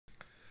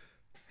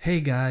Hey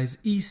guys,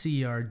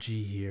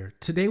 ECRG here.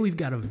 Today we've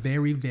got a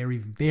very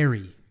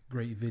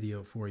great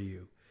video for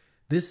you.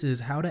 This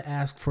is how to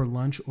ask for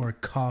lunch or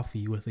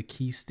coffee with a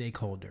key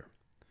stakeholder.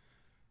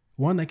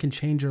 One that can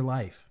change your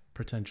life,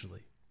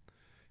 potentially.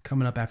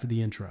 Coming up after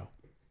the intro.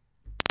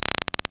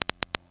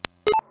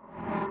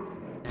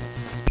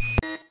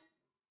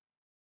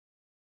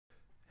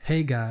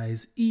 Hey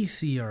guys,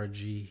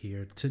 ECRG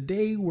here.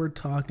 Today we're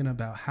talking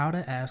about how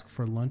to ask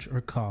for lunch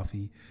or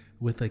coffee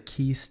with a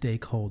key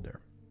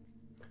stakeholder.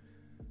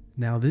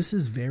 Now, this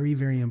is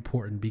very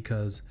important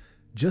because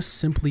just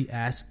simply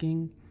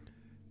asking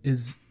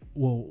is,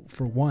 well,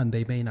 for one,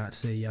 they may not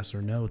say yes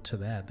or no to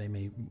that. They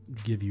may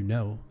give you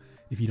no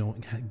if you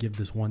don't give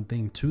this one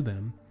thing to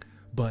them.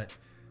 But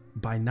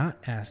by not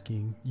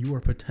asking, you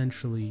are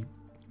potentially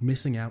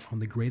missing out on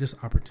the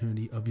greatest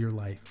opportunity of your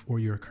life or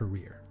your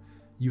career.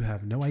 You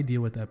have no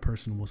idea what that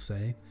person will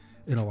say.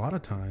 And a lot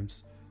of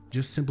times,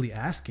 just simply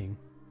asking,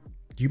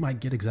 you might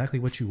get exactly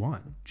what you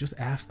want. Just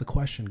ask the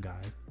question,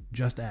 guys.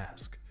 Just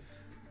ask.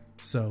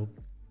 So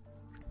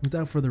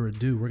without further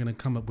ado, we're going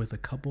to come up with a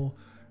couple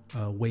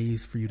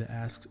ways for you to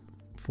ask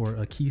for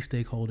a key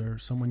stakeholder,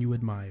 someone you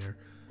admire,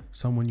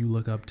 someone you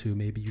look up to.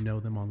 Maybe you know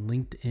them on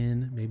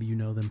LinkedIn, maybe you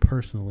know them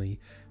personally,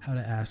 how to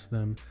ask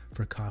them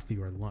for coffee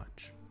or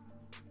lunch.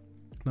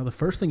 Now, the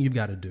first thing you've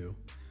got to do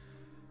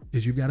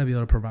is you've got to be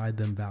able to provide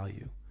them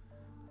value.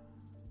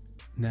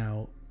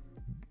 Now,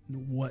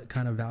 what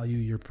kind of value?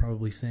 You're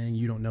probably saying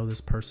you don't know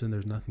this person.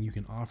 There's nothing you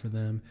can offer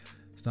them.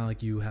 It's not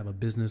like you have a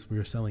business where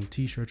you're selling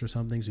t-shirts or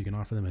something, so you can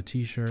offer them a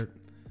t-shirt.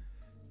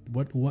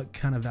 What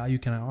kind of value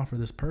can I offer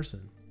this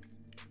person?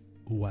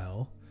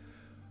 Well,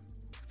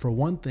 for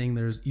one thing,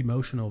 there's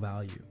emotional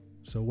value.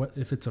 So what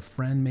if it's a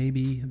friend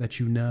maybe that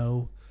you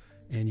know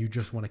and you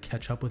just want to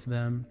catch up with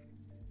them?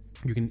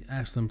 You can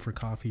ask them for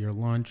coffee or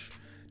lunch,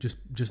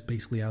 just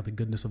basically out of the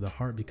goodness of the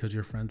heart because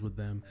you're friends with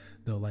them.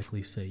 They'll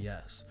likely say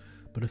yes.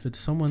 But if it's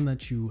someone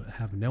that you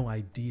have no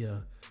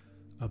idea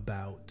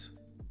about,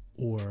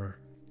 or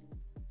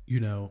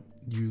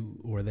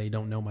or they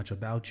don't know much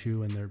about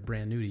you and they're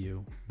brand new to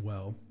you,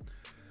 well,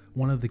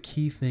 one of the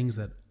key things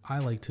that I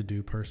like to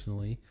do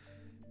personally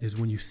is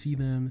when you see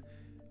them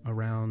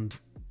around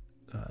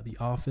the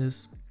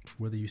office,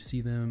 whether you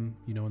see them,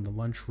 in the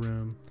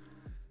lunchroom,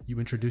 you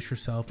introduce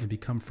yourself and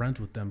become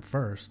friends with them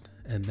first,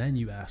 and then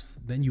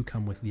you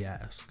come with the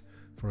ask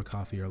for a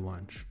coffee or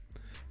lunch.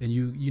 And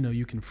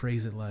you can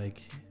phrase it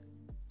like,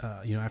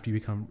 after you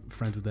become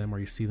friends with them or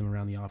you see them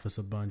around the office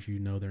a bunch, you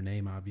know their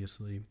name,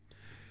 obviously.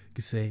 You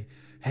could say,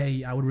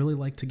 hey, I would really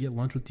like to get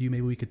lunch with you.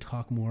 Maybe we could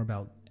talk more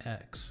about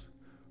X.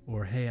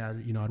 Or, hey,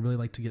 I'd really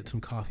like to get some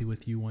coffee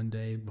with you one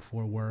day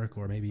before work,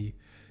 or maybe,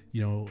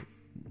 a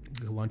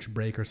lunch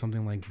break or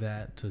something like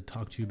that to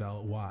talk to you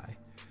about Y.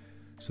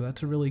 So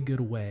that's a really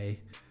good way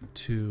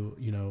to,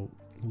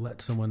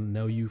 let someone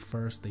know you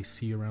first. They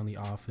see you around the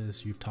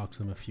office, you've talked to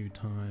them a few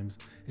times,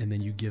 and then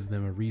you give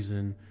them a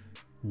reason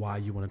why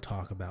you want to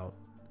talk about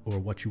or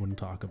what you want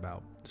to talk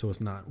about. So it's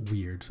not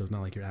weird. So it's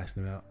not like you're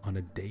asking them out on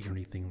a date or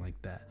anything like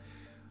that.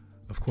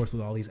 Of course,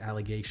 with all these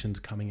allegations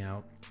coming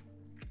out,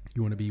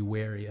 you want to be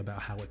wary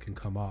about how it can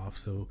come off.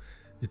 So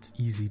it's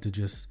easy to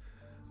just,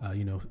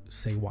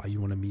 say why you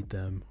want to meet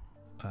them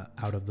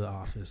out of the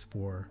office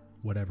for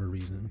whatever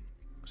reason.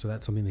 So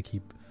that's something to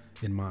keep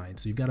in mind.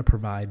 So you've got to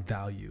provide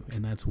value,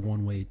 and that's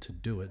one way to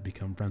do it,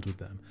 become friends with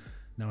them.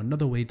 Now,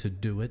 another way to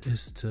do it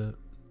is to,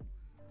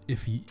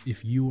 if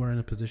you are in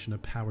a position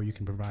of power, you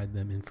can provide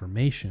them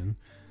information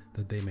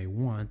that they may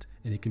want,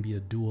 and it can be a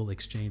dual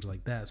exchange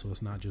like that. So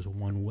it's not just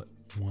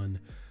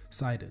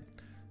one-sided.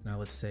 Now,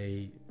 let's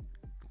say,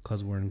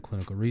 because we're in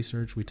clinical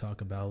research, we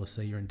talk about, let's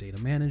say you're in data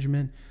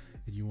management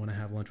and you want to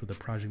have lunch with a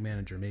project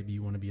manager. Maybe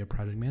you want to be a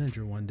project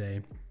manager one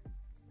day,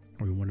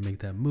 or you want to make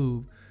that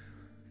move.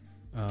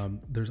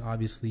 There's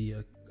obviously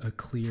a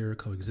clear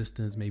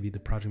coexistence. Maybe the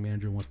project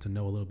manager wants to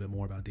know a little bit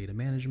more about data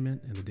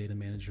management, and the data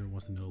manager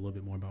wants to know a little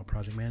bit more about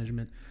project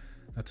management.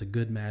 That's a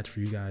good match for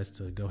you guys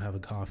to go have a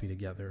coffee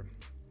together,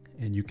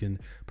 and you can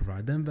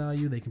provide them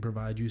value. They can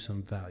provide you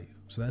some value.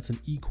 So that's an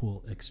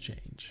equal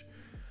exchange.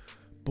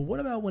 But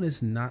what about when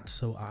it's not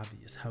so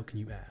obvious? How can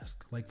you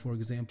ask? Like, for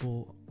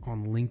example,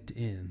 on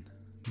LinkedIn,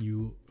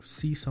 you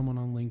see someone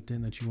on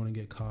LinkedIn that you want to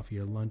get coffee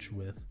or lunch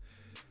with.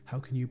 How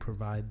can you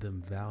provide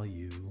them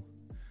value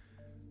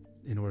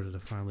in order to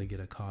finally get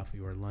a coffee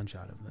or lunch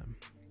out of them?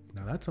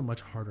 Now, that's a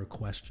much harder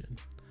question.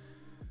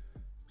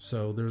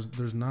 So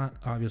there's not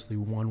obviously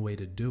one way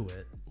to do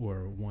it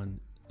or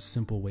one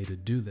simple way to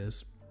do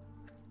this,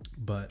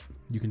 but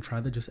you can try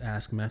the just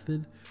ask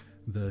method,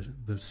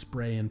 the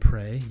spray and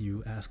pray.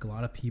 You ask a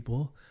lot of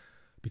people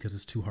because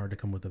it's too hard to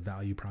come with a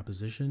value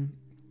proposition,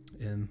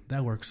 and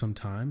that works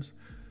sometimes.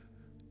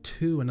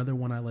 Two, another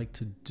one I like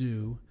to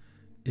do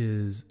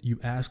is you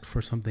ask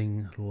for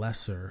something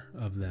lesser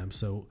of them.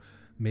 So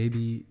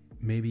maybe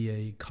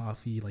a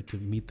coffee, like to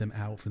meet them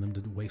out, for them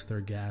to waste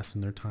their gas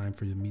and their time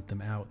for you to meet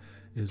them out,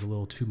 is a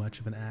little too much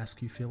of an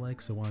ask, you feel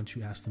like. So why don't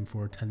you ask them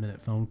for a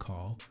 10-minute phone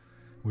call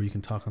where you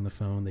can talk on the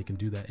phone? They can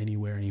do that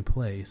anywhere, any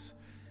place,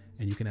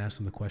 and you can ask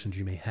them the questions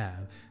you may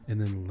have.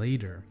 And then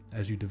later,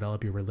 as you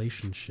develop your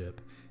relationship,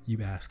 you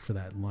ask for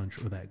that lunch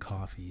or that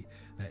coffee,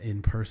 that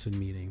in-person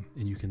meeting,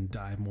 and you can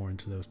dive more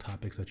into those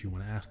topics that you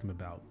want to ask them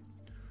about.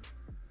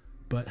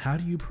 But how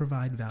do you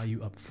provide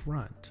value up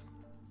front?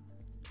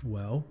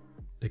 Well,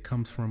 it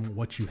comes from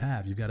what you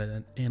have. You've got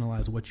to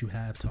analyze what you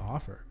have to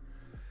offer.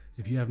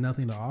 If you have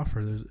nothing to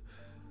offer,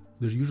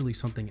 there's usually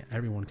something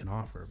everyone can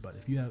offer. But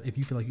if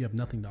you feel like you have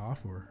nothing to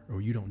offer,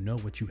 or you don't know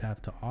what you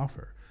have to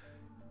offer,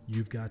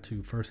 you've got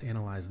to first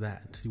analyze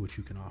that and see what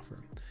you can offer,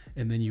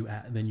 and then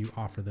you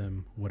offer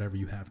them whatever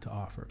you have to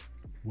offer.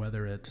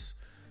 Whether it's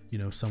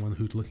someone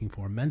who's looking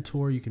for a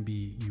mentor, you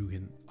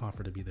can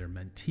offer to be their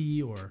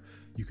mentee, or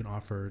you can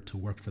offer to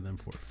work for them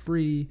for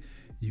free.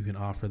 You can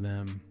offer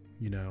them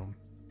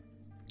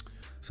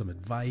some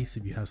advice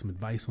if you have some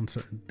advice on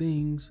certain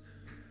things.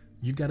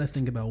 You've got to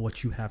think about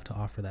what you have to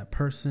offer that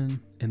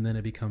person, and then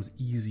it becomes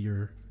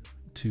easier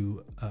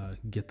to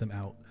get them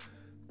out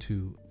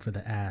for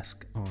the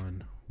ask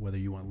on whether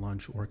you want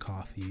lunch or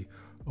coffee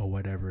or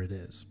whatever it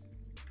is,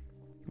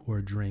 or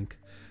a drink.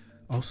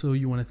 Also,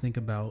 you want to think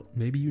about,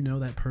 maybe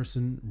that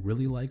person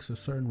really likes a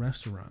certain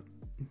restaurant.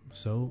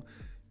 So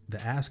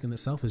the ask in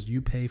itself is you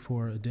pay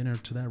for a dinner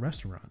to that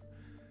restaurant.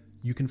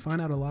 You can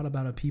find out a lot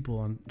about people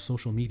on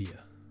social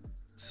media.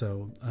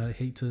 So I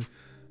hate to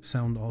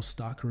sound all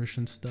stalkerish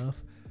and stuff,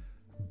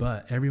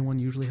 but everyone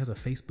usually has a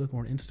Facebook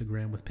or an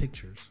Instagram with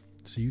pictures.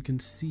 So you can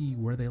see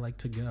where they like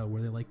to go,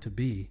 where they like to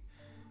be.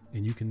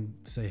 And you can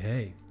say,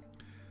 hey,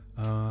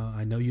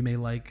 I know you may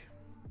like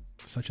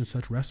such and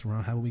such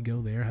restaurant. How about we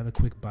go there, have a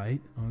quick bite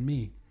on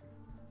me?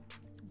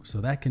 So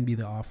that can be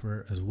the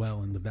offer as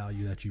well, and the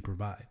value that you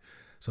provide.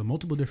 So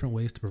multiple different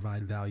ways to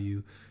provide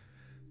value.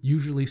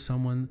 Usually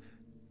someone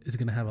is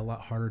going to have a lot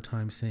harder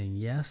time saying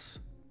yes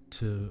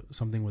to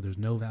something where there's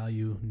no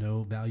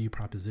value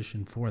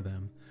proposition for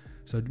them.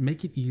 So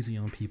make it easy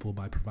on people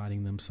by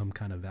providing them some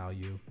kind of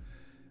value.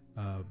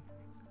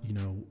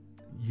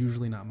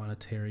 Usually not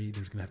monetary.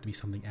 There's going to have to be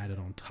something added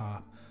on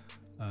top.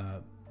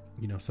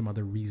 Some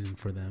other reason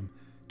for them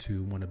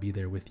to want to be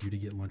there with you to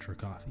get lunch or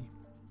coffee.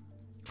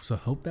 So I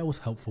hope that was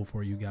helpful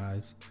for you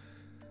guys.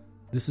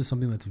 This is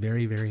something that's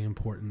very, very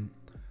important.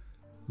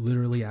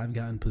 Literally, I've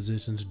gotten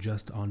positions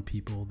just on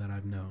people that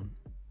I've known.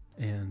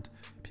 And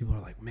people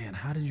are like, man,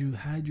 how did you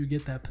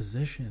get that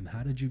position?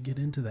 How did you get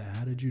into that?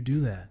 How did you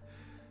do that?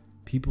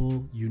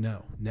 People,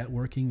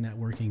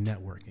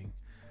 networking.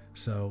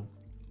 So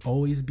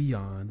always be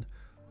on,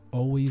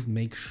 always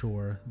make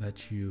sure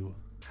that you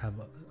have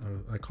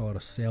I call it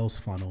a sales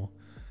funnel.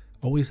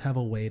 Always have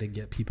a way to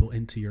get people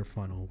into your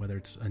funnel, whether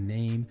it's a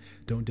name.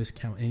 Don't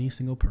discount any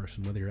single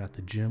person, whether you're at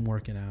the gym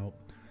working out,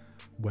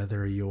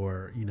 whether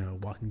you're,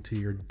 walking to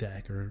your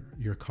deck or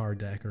your car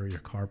deck or your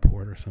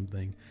carport or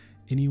something.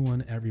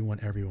 Anyone,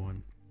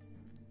 everyone.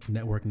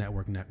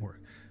 Network.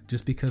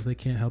 Just because they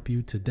can't help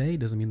you today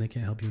doesn't mean they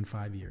can't help you in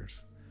 5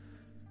 years.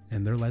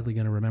 And they're likely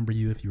going to remember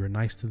you if you were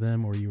nice to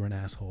them or you were an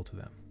asshole to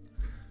them.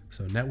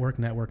 So network.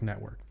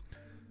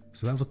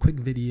 So that was a quick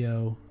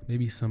video,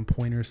 maybe some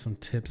pointers, some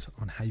tips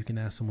on how you can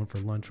ask someone for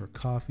lunch or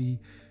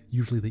coffee.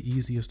 Usually the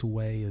easiest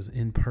way is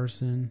in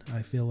person,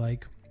 I feel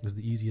like, is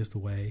the easiest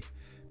way.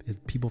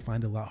 People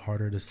find it a lot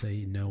harder to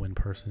say no in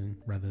person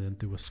rather than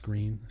through a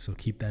screen. So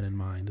keep that in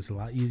mind. It's a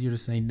lot easier to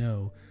say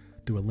no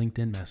through a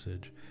LinkedIn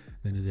message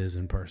than it is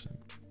in person.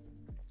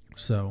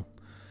 So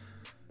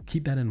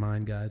keep that in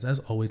mind, guys. As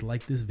always,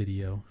 like this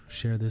video,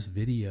 share this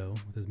video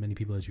with as many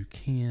people as you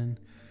can.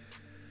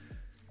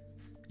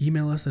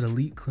 Email us at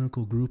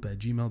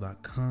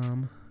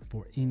eliteclinicalgroup@gmail.com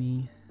for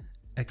any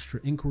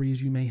extra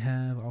inquiries you may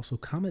have. Also,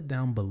 comment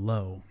down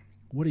below.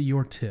 What are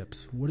your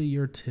tips? What are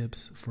your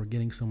tips for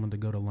getting someone to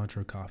go to lunch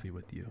or coffee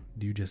with you?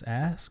 Do you just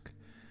ask,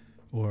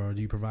 or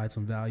do you provide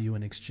some value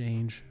in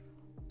exchange?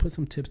 Put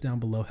some tips down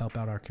below. Help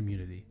out our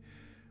community.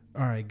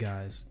 All right,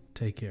 guys.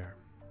 Take care.